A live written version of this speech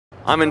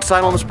I'm in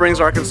Siloam Springs,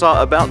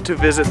 Arkansas, about to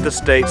visit the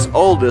state's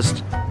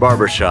oldest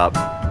barber shop,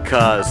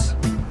 'cause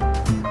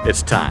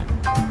it's time.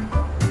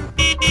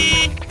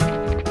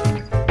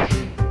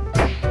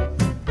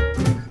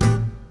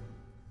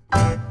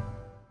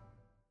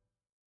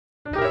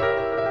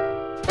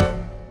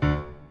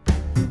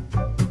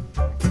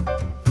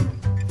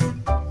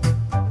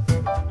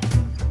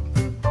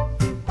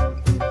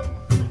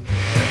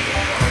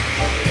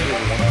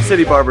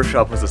 City Barber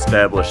Shop was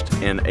established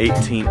in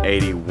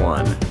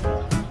 1881,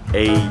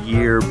 a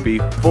year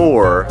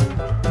before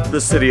the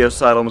city of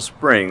Siloam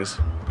Springs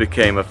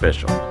became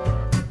official.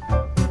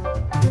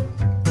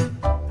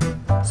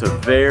 It's a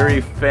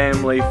very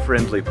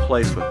family-friendly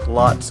place with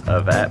lots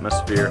of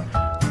atmosphere,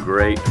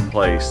 great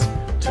place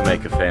to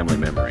make a family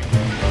memory.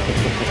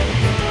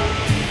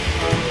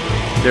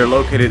 They're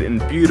located in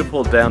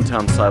beautiful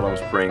downtown Siloam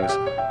Springs,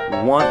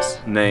 once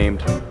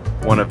named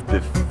one of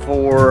the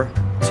 4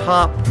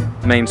 top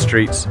main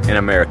streets in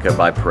America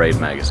by Parade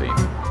magazine.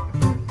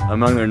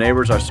 Among their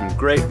neighbors are some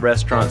great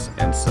restaurants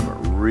and some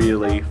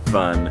really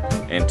fun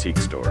antique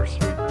stores.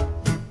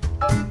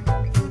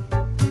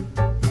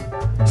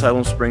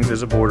 Siloam Springs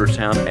is a border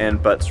town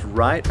and butts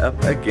right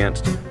up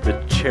against the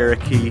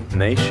Cherokee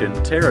Nation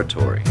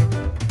territory.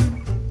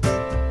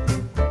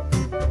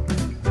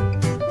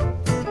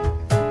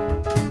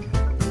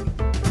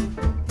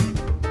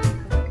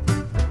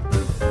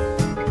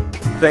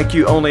 Thank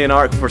you Only in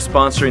Ark for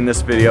sponsoring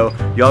this video.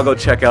 Y'all go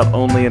check out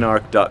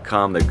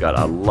onlyinark.com. They've got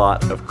a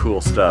lot of cool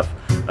stuff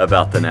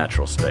about the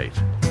natural state.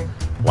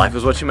 Life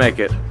is what you make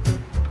it.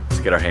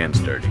 Let's get our hands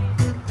dirty.